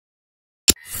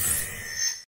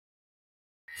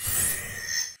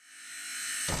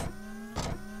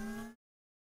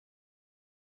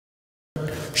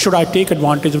should I take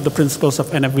advantage of the principles of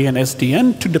NFV and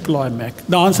SDN to deploy MEC?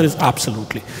 The answer is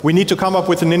absolutely. We need to come up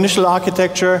with an initial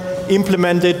architecture,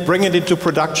 implement it, bring it into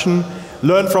production,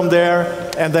 learn from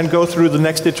there, and then go through the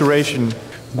next iteration.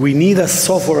 We need a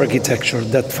software architecture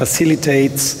that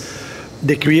facilitates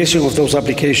the creation of those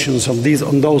applications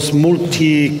on those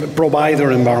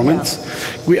multi-provider environments.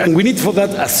 We need for that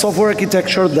a software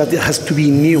architecture that has to be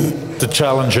new. The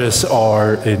challenges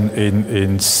are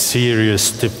in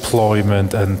serious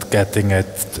deployment and getting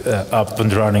it up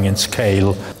and running in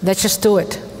scale. Let's just do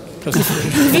it.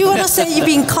 If you want to say you're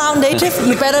being cloud native,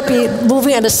 you better be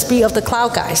moving at the speed of the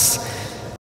cloud guys.